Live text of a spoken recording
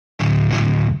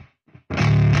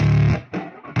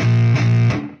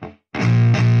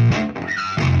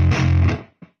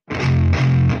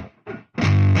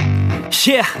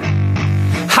Yeah,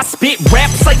 I spit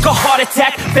raps like a heart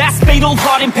attack, fast fatal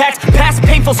heart impact, past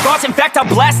painful scars. In fact, I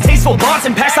blast tasteful bars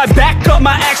and packs. I back up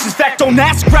my actions, fact, don't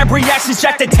ask, grab reactions,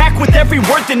 jacked, attack with every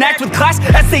word, then act with class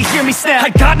as they hear me snap. I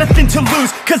got nothing to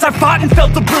lose, cause I fought and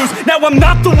felt the bruise. Now I'm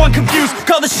not the one confused,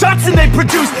 call the shots and they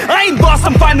produce. I ain't lost,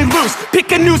 I'm finally loose,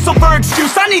 pick a new silver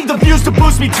excuse. I need the views to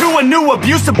boost me to a new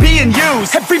abuse of being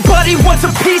used. Everybody wants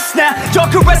a piece now, y'all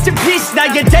can rest in peace now.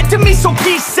 You're dead to me, so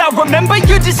peace out, remember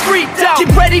you're discreet now. Get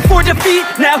ready for defeat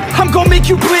now, I'm gonna make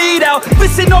you bleed out.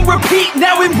 Listen on repeat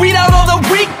now and weed out all the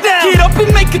weak now. Get up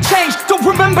and make a change, don't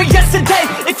remember yesterday.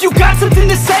 If you got something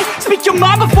to say, speak your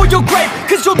mind before your grave,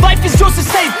 cause your life is yours to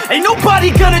save. Ain't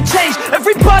nobody gonna change,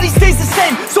 everybody stays the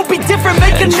same. So be different,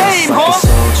 make a name, huh?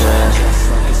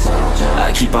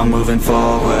 I keep on moving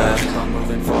forward,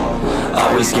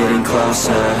 always getting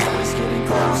closer.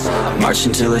 I march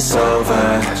until it's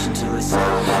over,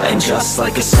 and just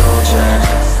like a soldier,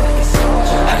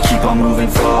 I keep on moving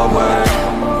forward,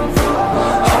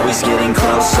 always getting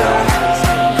closer.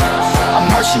 I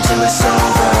march until it's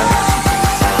over,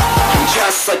 and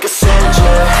just like a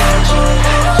soldier,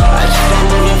 I keep on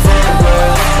moving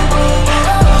forward,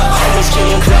 always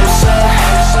getting closer.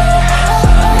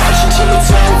 I march until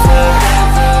it's over,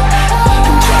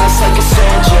 and just like a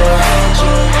soldier,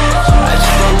 I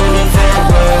keep on moving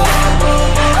forward,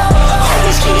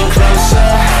 always getting closer.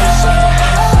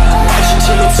 March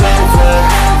until it's over.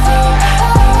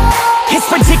 It's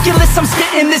ridiculous, I'm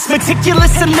spitting this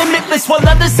meticulous and limitless, while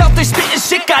others out there spitting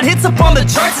shit got hits up on the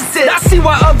charts and I see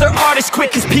why other artists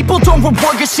quit, cause people don't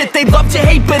reward good shit. They love to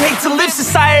hate but hate to live.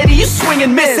 Society, you swing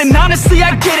and miss, and honestly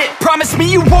I get it. Promise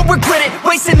me you won't regret it,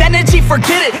 wasting energy,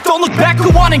 forget it. Don't look back, go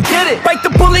on and get it. Bite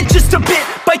the bullet just a bit,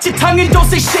 bite your tongue and don't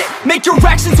say shit. Make your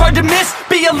actions hard to miss,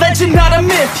 be a legend not a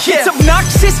myth. Yeah. It's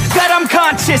obnoxious that I'm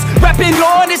conscious, rapping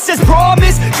honest as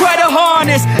promise. Try to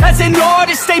harness, as an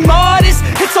artist stay modest.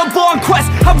 It's a long quest,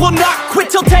 I will not quit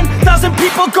till 10,000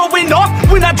 people going off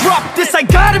when I drop this. I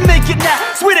gotta make it now,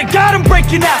 swear to God I'm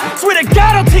breaking out. Swear to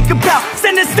God I'll take a bow,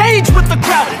 stand the stage with the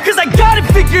crowd, cause I got it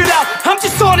figured out. I'm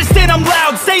just honest and I'm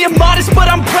loud, saying modest but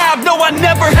I'm proud. No, I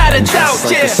never had a doubt, just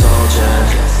like a soldier,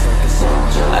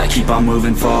 I keep on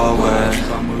moving forward,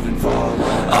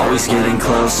 always getting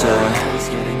closer.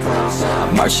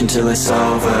 I march until it's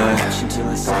over,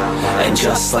 and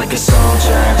just like a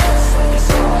soldier,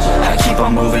 I keep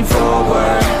on moving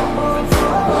forward,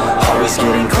 always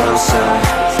getting closer.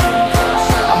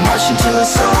 I march until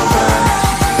it's over,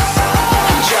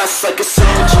 and just like a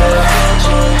soldier,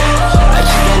 I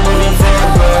keep on moving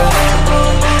forward,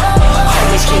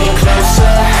 always getting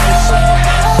closer.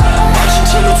 I march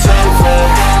until it's over,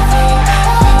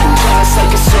 and just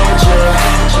like a soldier,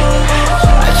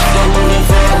 I keep on moving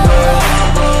forward,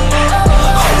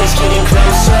 always getting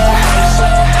closer.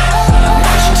 I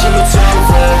march until it's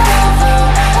over,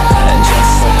 and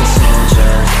just like a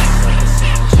soldier,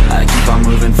 I keep on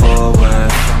moving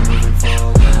forward,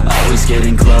 always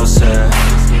getting closer.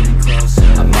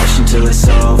 I march until it's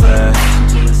over,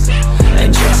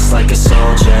 and just like a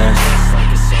soldier,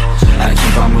 I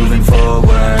keep on moving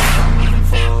forward,